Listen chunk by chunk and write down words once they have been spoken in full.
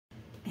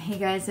Hey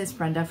guys, it's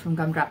Brenda from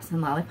Gumdrops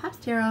and Lollipops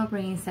Tarot,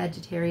 bringing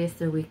Sagittarius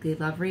their weekly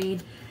love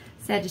read.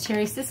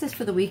 Sagittarius, this is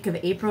for the week of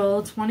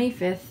April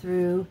 25th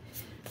through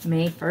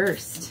May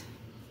 1st.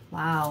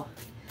 Wow.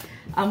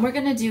 We're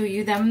going to do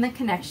You, Them, and the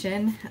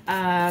Connection.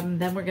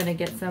 Then we're going to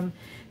get some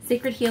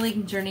Sacred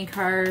Healing Journey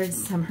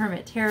cards, some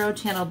Hermit Tarot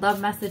channeled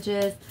love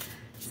messages,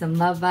 some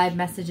love vibe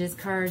messages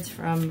cards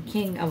from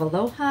King of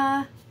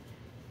Aloha,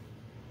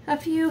 a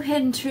few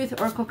Hidden Truth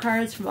Oracle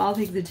cards from All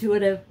Things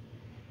Intuitive.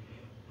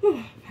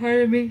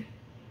 Pardon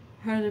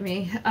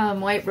me.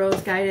 White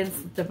Rose Guidance,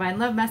 Divine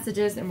Love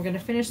Messages, and we're going to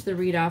finish the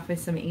read off with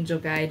some Angel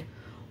Guide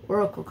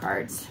Oracle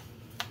cards.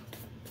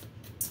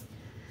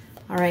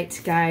 All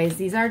right, guys,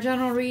 these are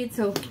general reads,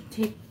 so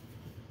take...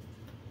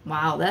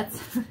 Wow,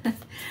 that's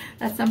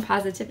that's some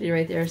positivity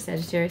right there,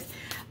 Sagittarius.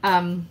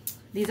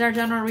 These are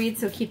general reads,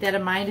 so keep that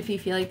in mind if you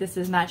feel like this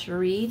is not your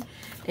read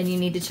and you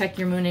need to check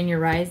your moon and your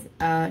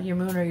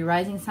moon or your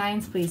rising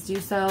signs. Please do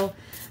so.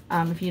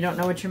 If you don't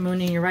know what your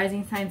moon and your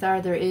rising signs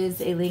are, there is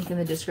a link in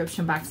the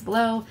description box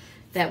below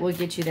that will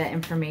get you that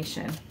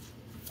information.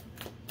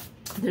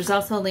 There's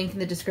also a link in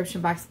the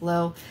description box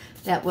below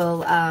that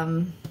will,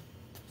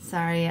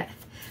 sorry,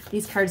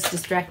 these cards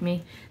distract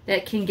me,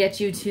 that can get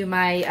you to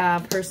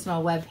my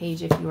personal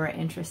webpage if you are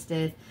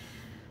interested.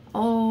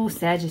 Oh,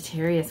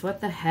 Sagittarius,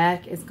 what the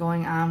heck is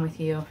going on with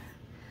you?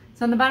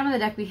 So on the bottom of the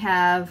deck, we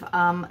have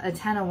a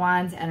Ten of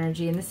Wands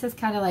energy, and this is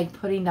kind of like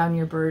putting down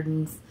your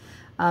burdens.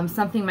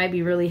 Something might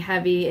be really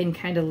heavy and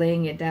kind of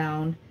laying it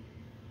down.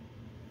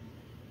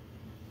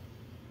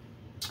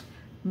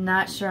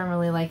 Not sure I'm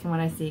really liking what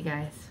I see,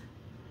 guys.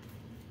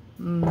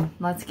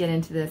 Let's get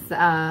into this.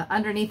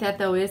 Underneath that,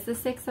 though, is the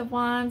Six of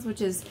Wands,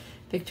 which is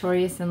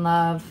victorious in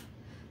love.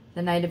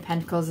 The Knight of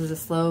Pentacles is a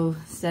slow,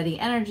 steady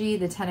energy.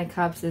 The Ten of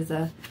Cups is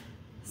a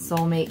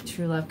soulmate,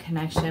 true love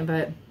connection.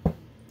 But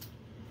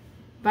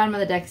bottom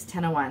of the deck is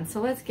Ten of Wands. So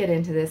let's get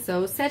into this.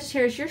 So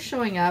Sagittarius, you're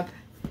showing up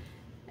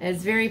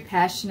as very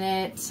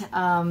passionate.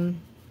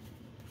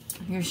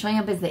 You're showing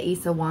up as the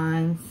Ace of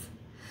Wands.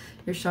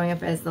 You're showing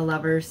up as the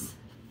Lovers.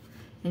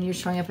 And you're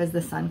showing up as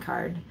the Sun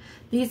card.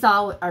 These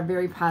all are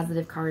very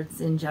positive cards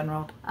in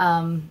general.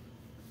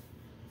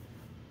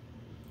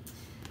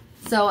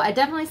 So I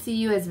definitely see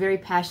you as very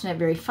passionate,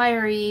 very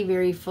fiery,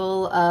 very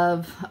full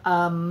of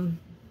kind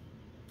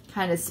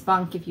of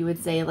spunk, if you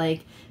would say.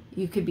 Like,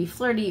 you could be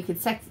flirty, you could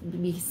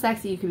be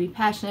sexy, you could be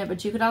passionate,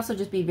 but you could also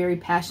just be very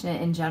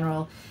passionate in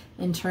general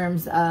in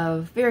terms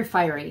of very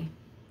fiery,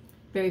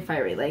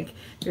 like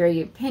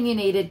very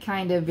opinionated,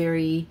 kind of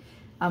very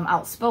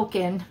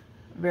outspoken,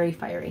 very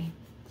fiery.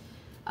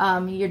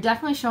 You're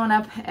definitely showing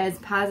up as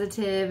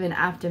positive and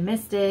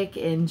optimistic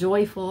and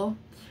joyful,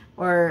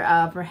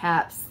 or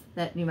perhaps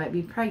that you might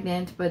be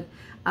pregnant, but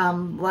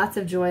lots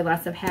of joy,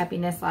 lots of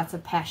happiness, lots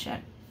of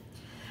passion.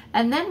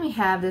 And then we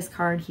have this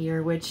card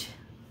here, which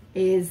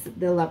is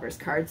the Lover's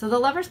card. So the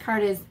Lover's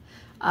card is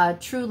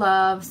true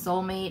love,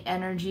 soulmate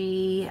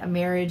energy, a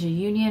marriage, a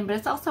union, but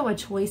it's also a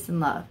choice in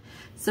love.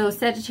 So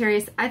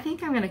Sagittarius, I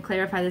think I'm going to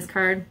clarify this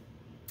card.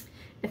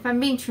 If I'm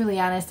being truly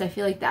honest, I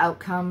feel like the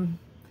outcome,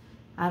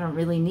 I don't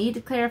really need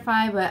to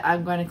clarify, but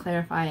I'm going to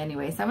clarify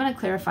anyway. So I'm going to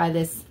clarify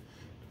this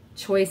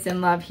choice in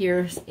love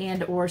here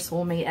and or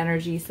soulmate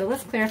energy. So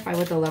let's clarify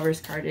what the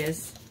Lover's card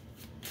is.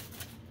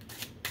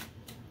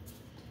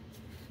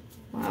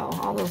 Wow,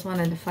 all those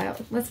wanted to fly out.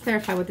 Let's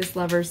clarify what this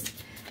Lover's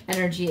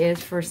energy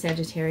is for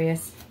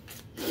Sagittarius.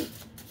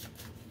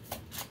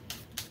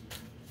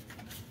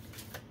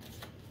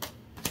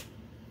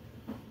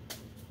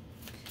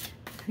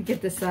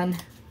 Get the Sun,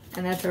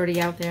 and that's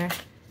already out there.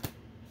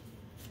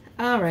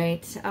 All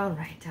right. So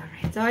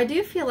I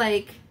do feel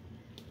like,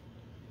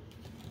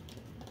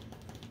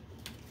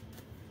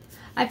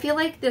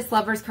 this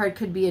Lover's card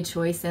could be a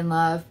choice in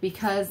love,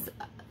 because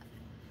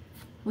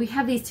we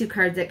have these two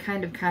cards that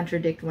kind of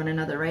contradict one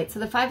another, right? So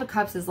the Five of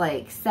Cups is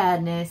like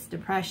sadness,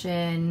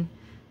 depression,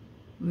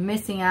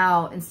 missing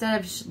out. Instead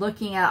of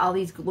looking at all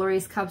these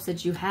glorious cups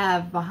that you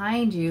have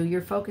behind you,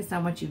 you're focused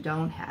on what you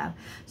don't have.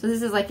 So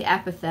this is like the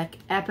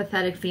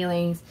apathetic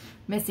feelings,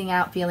 missing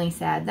out, feeling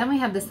sad. Then we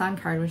have the Sun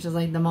card, which is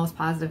like the most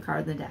positive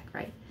card in the deck,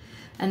 right?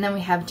 And then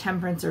we have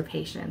Temperance or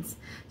Patience.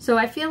 So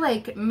I feel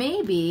like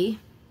maybe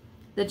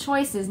the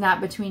choice is not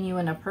between you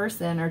and a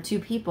person or two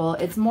people.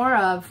 It's more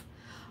of,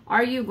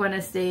 are you going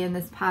to stay in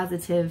this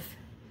positive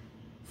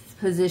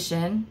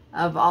position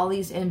of all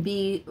these and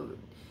be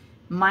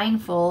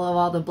mindful of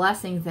all the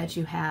blessings that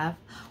you have,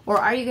 or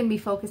are you going to be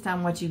focused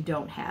on what you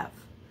don't have?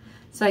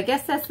 So I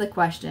guess that's the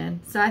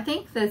question. So I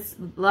think this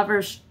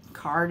Lover's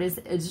card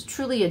is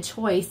truly a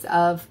choice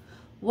of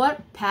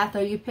what path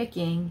are you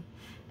picking,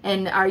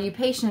 and are you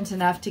patient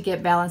enough to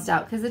get balanced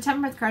out? Because the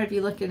Temperance card, if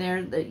you look in there,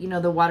 you know,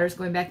 the water's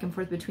going back and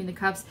forth between the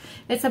cups.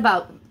 It's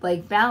about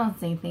like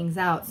balancing things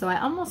out. So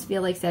I almost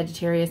feel like,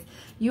 Sagittarius,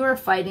 you are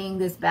fighting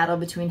this battle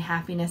between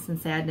happiness and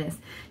sadness.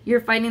 You're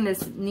fighting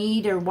this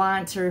need or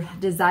want or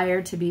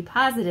desire to be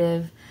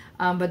positive,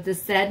 but the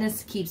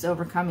sadness keeps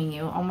overcoming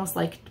you, almost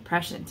like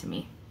depression to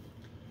me.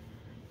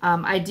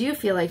 I do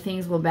feel like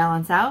things will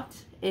balance out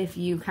if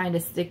you kind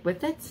of stick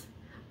with it.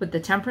 with the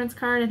Temperance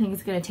card, I think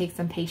it's going to take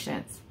some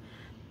patience.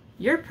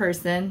 Your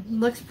person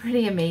looks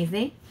pretty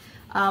amazing,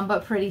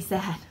 but pretty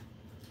sad.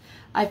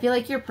 I feel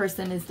like your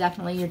person is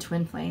definitely your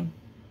twin flame.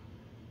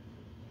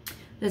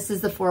 This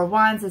is the Four of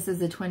Wands. This is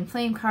the twin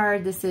flame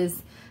card. This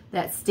is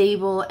that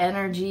stable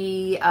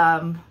energy,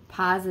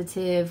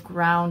 positive,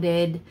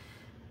 grounded,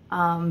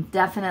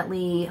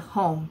 definitely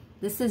home.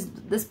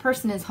 This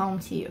person is home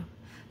to you.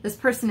 This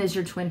person is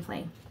your twin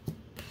flame.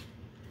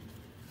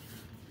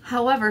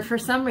 However, for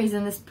some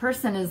reason, this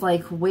person is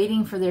like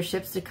waiting for their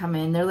ships to come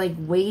in. They're like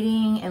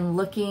waiting and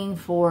looking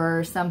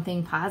for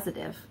something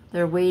positive.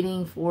 They're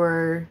waiting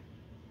for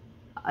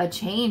a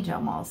change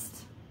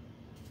almost,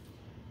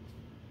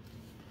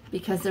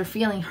 because they're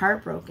feeling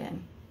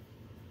heartbroken.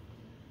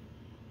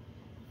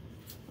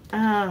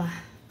 Let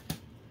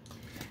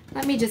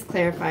me just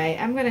clarify.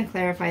 I'm going to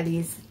clarify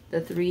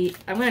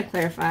I'm going to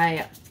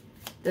clarify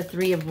the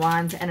Three of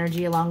Wands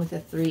energy along with the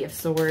Three of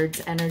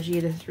Swords energy,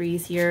 the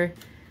threes here.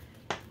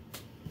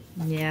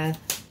 Yeah,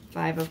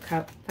 Five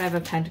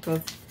of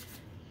Pentacles.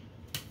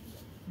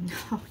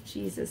 Oh,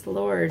 Jesus,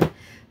 Lord.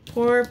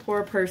 Poor,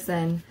 poor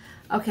person.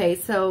 Okay,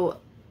 so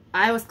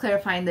I was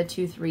clarifying the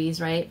two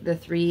threes, right? The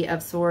Three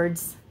of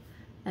Swords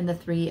and the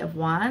Three of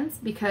Wands,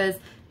 because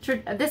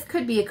this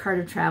could be a card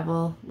of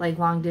travel, like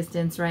long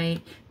distance, right?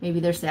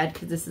 Maybe they're sad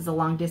because this is a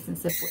long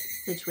distance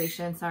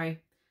situation. Sorry,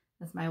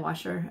 that's my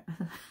washer.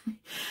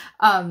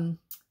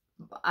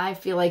 I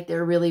feel like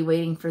they're really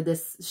waiting for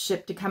this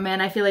ship to come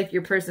in. I feel like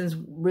your person's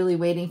really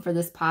waiting for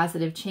this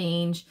positive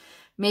change.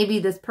 Maybe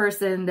this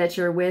person that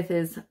you're with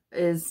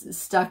is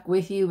stuck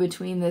with you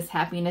between this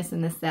happiness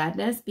and this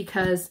sadness,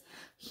 because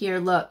here,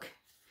 look,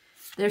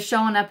 they're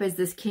showing up as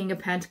this King of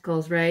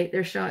Pentacles, right?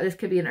 They're showing, this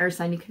could be an earth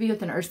sign. You could be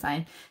with an earth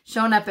sign,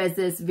 showing up as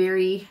this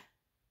very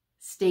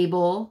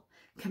stable,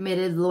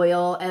 committed,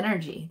 loyal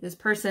energy. This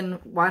person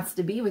wants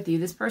to be with you.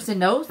 This person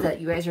knows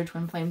that you guys are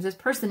twin flames. This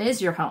person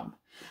is your home.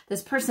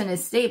 This person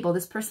is stable.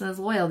 This person is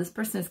loyal. This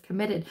person is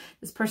committed.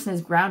 This person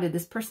is grounded.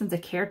 This person's a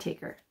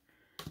caretaker.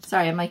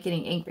 Sorry, I'm like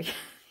getting angry.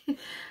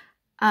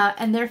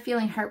 And they're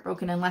feeling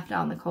heartbroken and left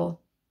out in the cold.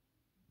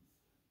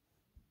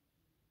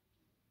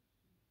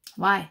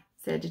 Why,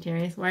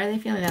 Sagittarius? Why are they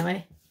feeling that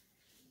way?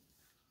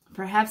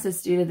 Perhaps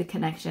it's due to the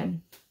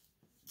connection.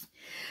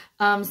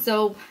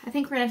 So I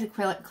think we're going to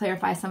have to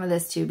clarify some of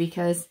this too,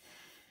 because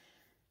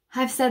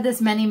I've said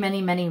this many,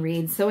 many, many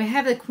reads. So we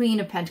have the Queen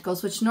of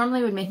Pentacles, which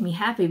normally would make me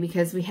happy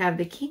because we have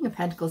the King of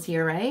Pentacles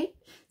here, right?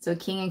 So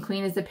King and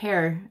Queen is a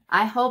pair.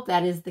 I hope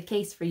that is the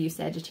case for you,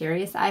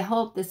 Sagittarius. I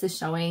hope this is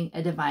showing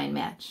a divine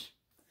match.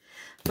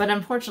 But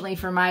unfortunately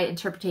for my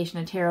interpretation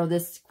of tarot,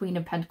 this Queen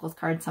of Pentacles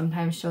card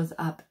sometimes shows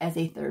up as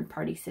a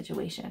third-party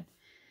situation.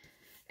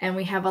 And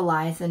we have a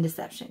lies and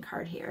deception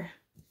card here.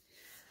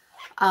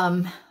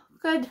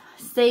 Good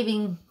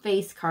saving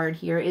face card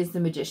here is the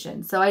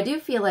Magician. So I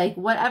do feel like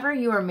whatever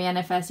you are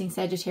manifesting,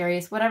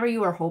 Sagittarius, whatever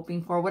you are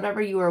hoping for,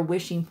 whatever you are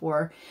wishing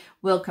for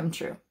will come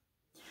true.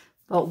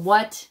 But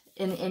what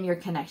in your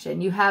connection?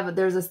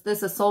 There's a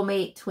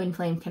soulmate twin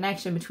flame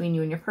connection between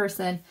you and your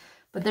person,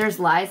 but there's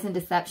lies and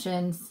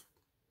deceptions.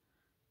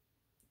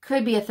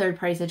 Could be a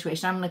third-party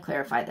situation. I'm going to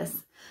clarify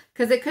this,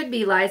 because it could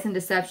be lies and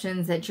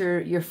deceptions that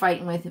you're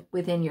fighting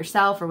within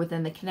yourself or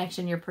within the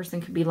connection. Your person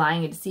could be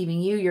lying and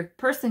deceiving you. Your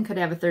person could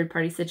have a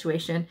third-party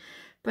situation,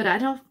 but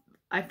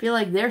I feel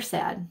like they're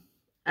sad.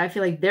 I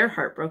feel like they're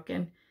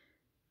heartbroken.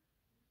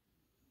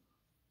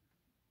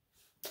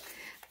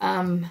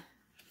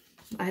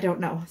 I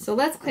don't know. So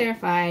let's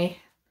clarify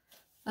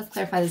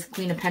this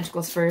Queen of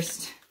Pentacles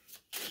first.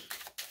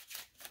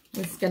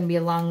 This is going to be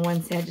a long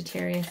one,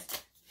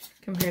 Sagittarius,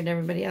 compared to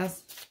everybody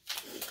else.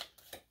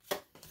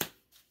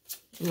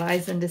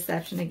 Lies and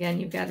deception again.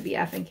 You've got to be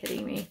effing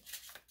kidding me.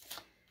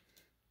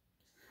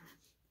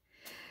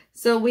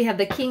 So we have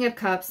the King of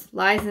Cups,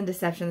 lies and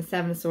deception, the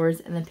Seven of Swords,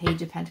 and the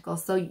Page of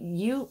Pentacles. So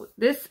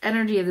this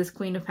energy of this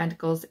Queen of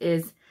Pentacles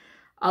is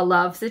a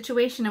love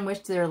situation in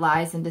which there are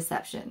lies and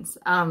deceptions.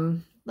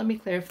 Let me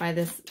clarify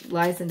this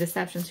lies and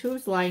deceptions.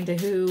 Who's lying to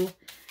who?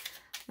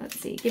 Let's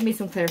see. Give me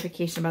some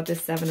clarification about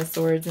this Seven of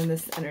Swords and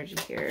this energy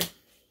here.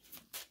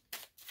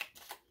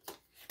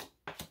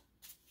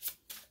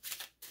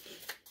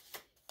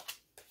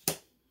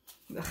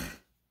 Ugh.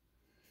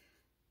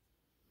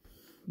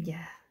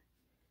 Yeah.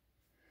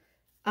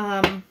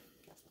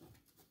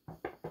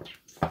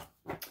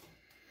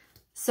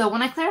 So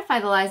when I clarify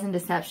the lies and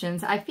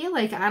deceptions, I feel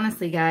like,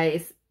 honestly,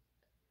 guys,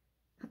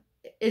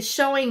 it's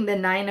showing the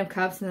Nine of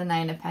Cups and the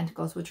Nine of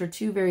Pentacles, which are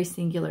two very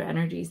singular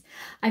energies.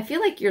 I feel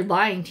like you're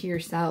lying to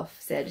yourself,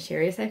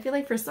 Sagittarius. I feel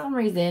like for some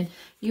reason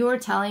you are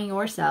telling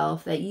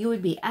yourself that you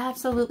would be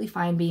absolutely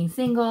fine being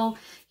single.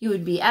 You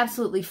would be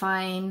absolutely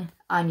fine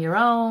on your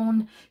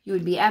own. You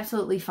would be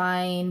absolutely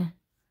fine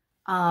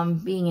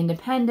being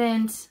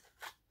independent.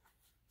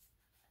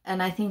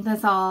 And I think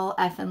that's all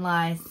effing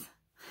lies.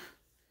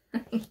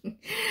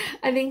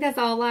 I think that's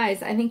all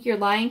lies. I think you're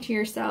lying to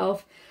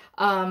yourself.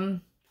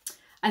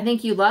 I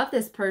think you love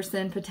this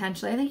person,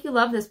 potentially. I think you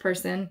love this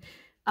person.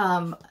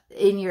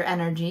 in your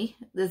energy,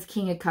 this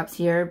King of Cups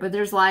here, but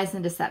there's lies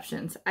and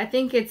deceptions. I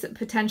think it's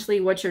potentially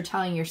what you're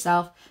telling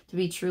yourself, to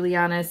be truly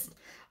honest.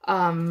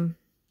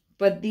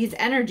 But these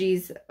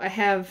energies, I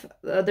have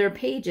their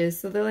pages,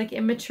 so they're like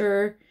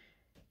immature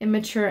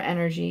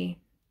energy.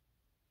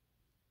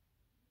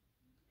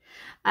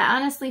 I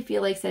honestly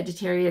feel like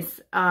Sagittarius,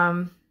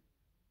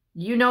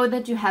 you know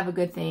that you have a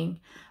good thing.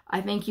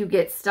 I think you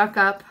get stuck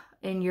up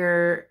in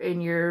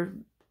your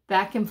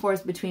back and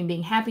forth between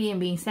being happy and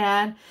being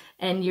sad,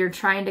 and you're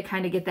trying to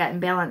kind of get that in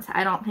balance.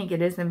 I don't think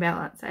it is in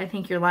balance. I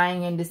think you're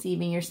lying and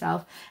deceiving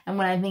yourself. And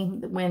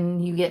when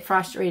you get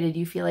frustrated,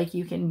 you feel like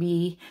you can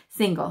be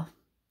single.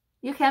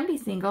 You can be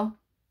single.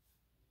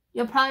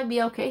 You'll probably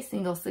be okay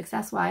single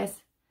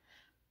success-wise.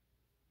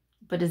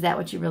 But is that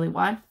what you really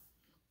want?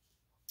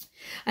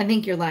 I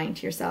think you're lying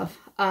to yourself.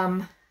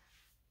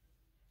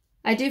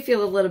 I do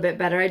feel a little bit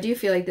better. I do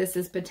feel like this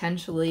is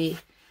potentially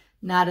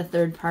not a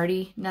third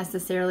party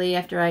necessarily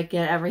after I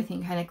get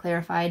everything kind of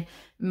clarified.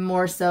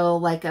 More so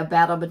like a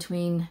battle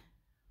between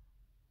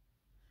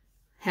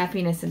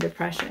happiness and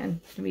depression,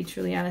 to be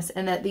truly honest.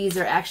 And that these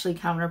are actually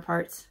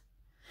counterparts.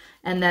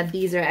 And that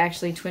these are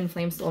actually twin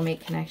flame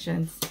soulmate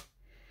connections.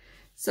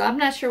 So I'm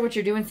not sure what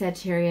you're doing,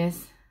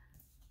 Sagittarius.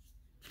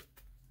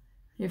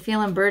 You're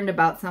feeling burdened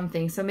about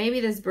something. So maybe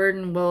this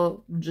burden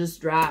will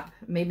just drop.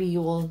 Maybe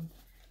you will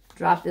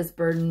drop this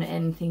burden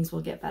and things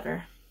will get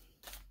better.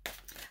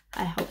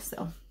 I hope so.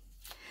 All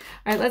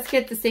right, let's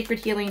get the Sacred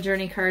Healing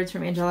Journey cards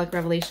from Angelic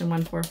Revelation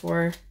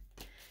 144.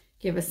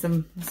 Give us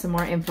some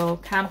more info.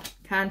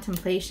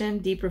 Contemplation,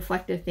 deep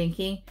reflective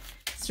thinking,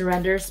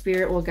 surrender,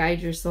 spirit will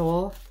guide your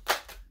soul.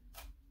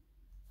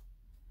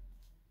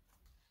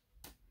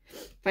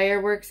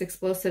 Fireworks,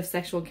 explosive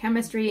sexual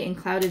chemistry, and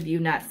clouded view,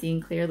 not seeing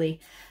clearly.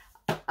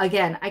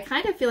 Again, I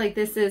kind of feel like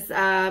this is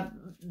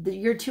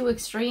your two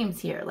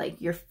extremes here.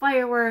 Like your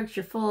fireworks,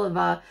 you're full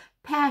of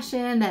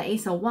passion, that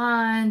Ace of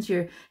Wands,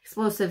 your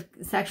explosive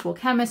sexual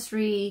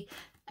chemistry,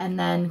 and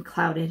then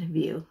clouded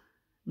view,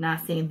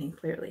 not seeing anything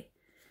clearly.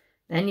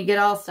 Then you get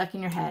all stuck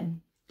in your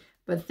head.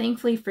 But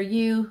thankfully for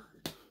you,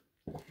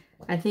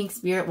 I think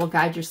spirit will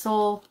guide your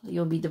soul.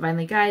 You'll be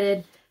divinely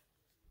guided.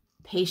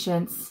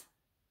 Patience.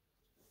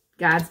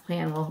 God's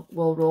plan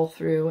will roll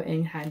through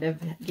and kind of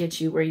get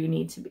you where you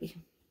need to be.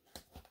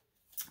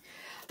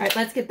 All right,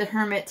 let's get the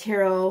Hermit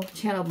Tarot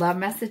Channeled Love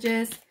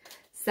Messages.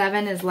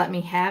 7 is let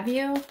me have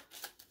you.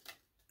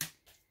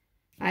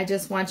 I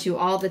just want you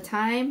all the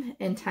time,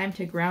 and time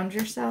to ground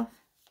yourself.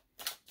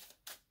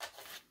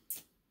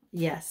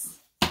 Yes.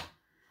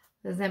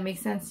 Does that make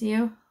sense to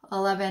you?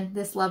 11,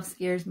 this love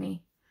scares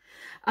me.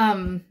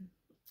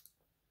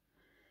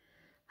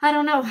 I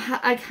don't know.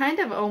 I kind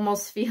of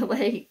almost feel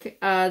like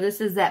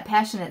this is that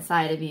passionate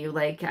side of you.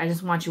 Like, I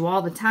just want you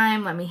all the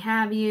time. Let me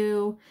have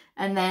you.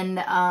 And then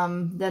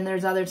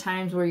there's other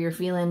times where you're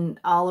feeling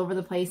all over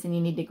the place and you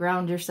need to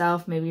ground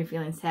yourself. Maybe you're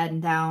feeling sad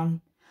and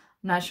down.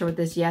 I'm not sure what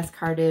this yes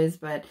card is,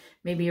 but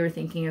maybe you were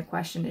thinking a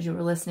question as you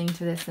were listening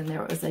to this and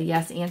there was a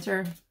yes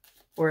answer.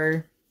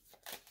 Or,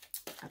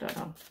 I don't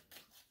know.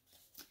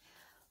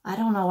 I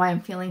don't know why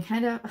I'm feeling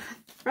kind of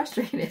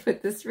frustrated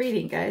with this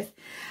reading, guys.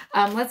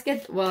 Let's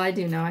get, well, I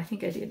do know. I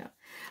think I do know.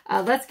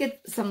 Let's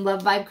get some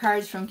love vibe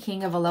cards from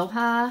King of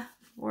Aloha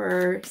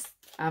for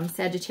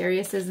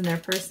Sagittariuses and their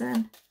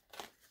person.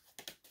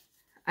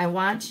 I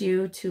want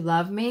you to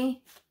love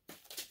me.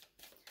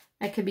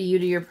 That could be you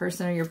to your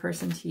person or your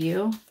person to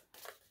you.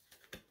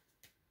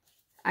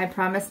 I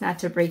promise not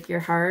to break your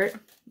heart.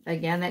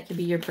 Again, that could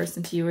be your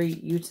person to you or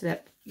you to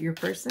your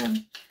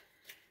person.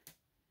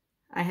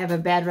 I have a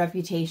bad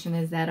reputation.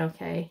 Is that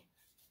okay?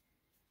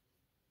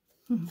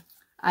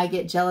 I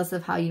get jealous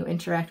of how you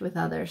interact with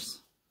others.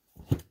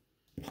 All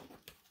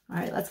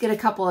right, let's get a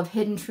couple of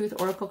Hidden Truth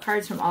Oracle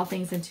cards from All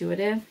Things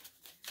Intuitive.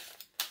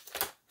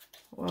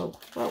 Whoa,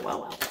 whoa, whoa,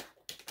 whoa.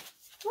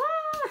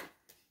 Ah!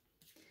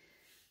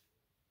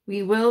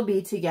 We will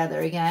be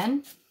together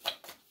again.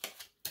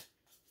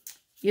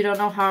 You don't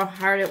know how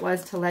hard it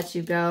was to let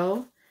you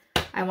go.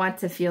 I want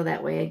to feel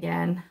that way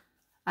again.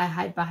 I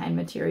hide behind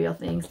material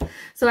things.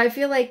 So I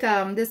feel like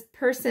this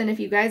person, if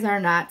you guys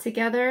are not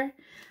together,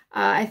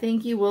 I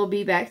think you will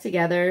be back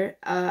together.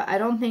 I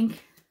don't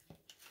think,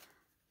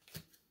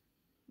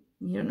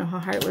 you don't know how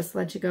hard it was to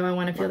let you go. I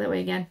want to feel that way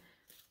again.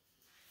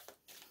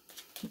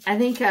 I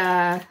think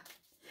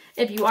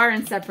if you are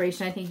in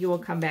separation, I think you will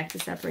come back to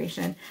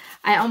separation.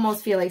 I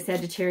almost feel like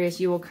Sagittarius,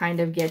 you will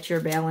kind of get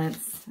your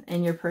balance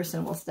and your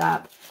person will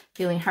stop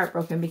feeling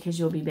heartbroken because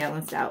you'll be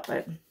balanced out.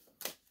 But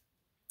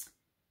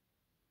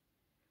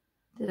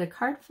did a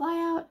card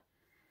fly out?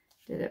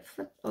 Did it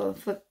flip? Oh,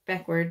 flip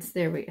backwards.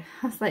 There we go.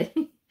 I was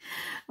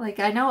like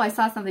I know I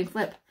saw something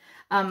flip.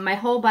 My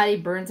whole body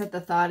burns at the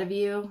thought of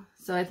you.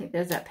 So I think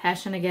there's that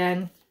passion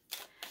again.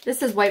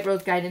 This is White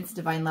Rose Guidance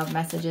Divine Love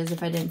Messages,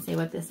 if I didn't say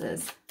what this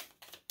is.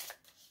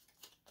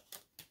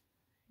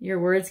 Your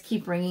words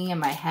keep ringing in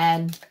my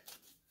head.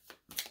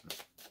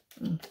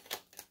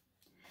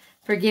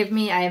 Forgive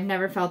me, I have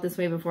never felt this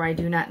way before. I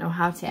do not know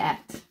how to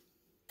act.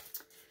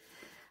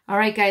 All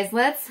right, guys,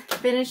 let's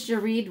finish your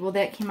read. Well,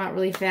 that came out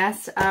really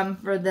fast.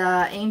 For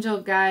the Angel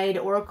Guide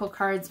Oracle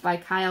cards by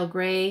Kyle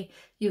Gray,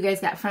 you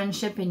guys got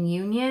Friendship and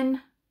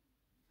Union.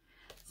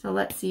 So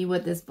let's see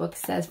what this book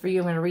says for you.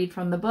 I'm going to read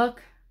from the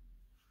book.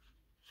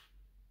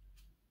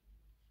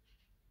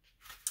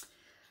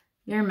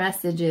 Your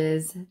message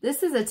is,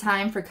 this is a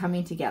time for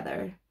coming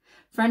together.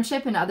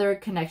 Friendship and other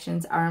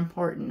connections are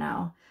important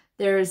now.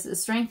 There's a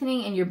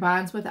strengthening in your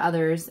bonds with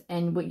others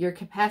and with your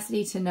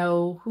capacity to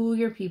know who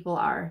your people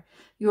are.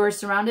 You are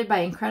surrounded by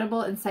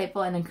incredible,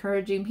 insightful, and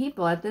encouraging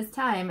people at this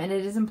time, and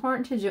it is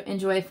important to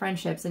enjoy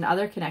friendships and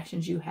other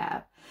connections you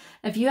have.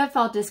 If you have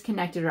felt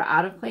disconnected or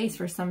out of place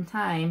for some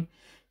time,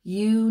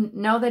 you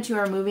know that you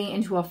are moving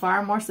into a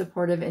far more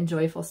supportive and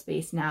joyful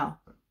space now.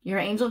 Your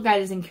angel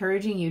guide is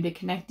encouraging you to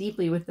connect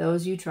deeply with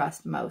those you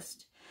trust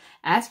most.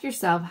 Ask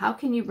yourself, how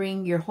can you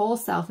bring your whole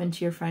self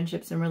into your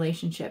friendships and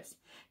relationships?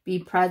 Be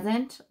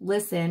present,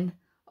 listen,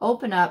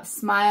 open up,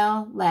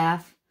 smile,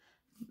 laugh,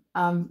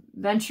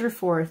 venture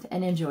forth,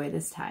 and enjoy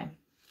this time.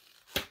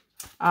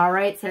 All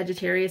right,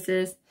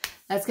 Sagittariuses,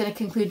 that's going to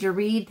conclude your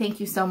read. Thank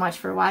you so much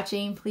for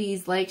watching.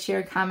 Please like,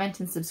 share, comment,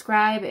 and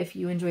subscribe if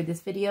you enjoyed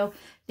this video.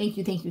 Thank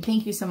you, thank you,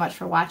 thank you so much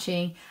for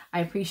watching.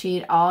 I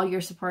appreciate all your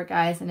support,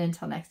 guys, and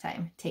until next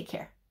time, take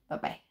care.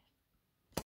 Bye-bye.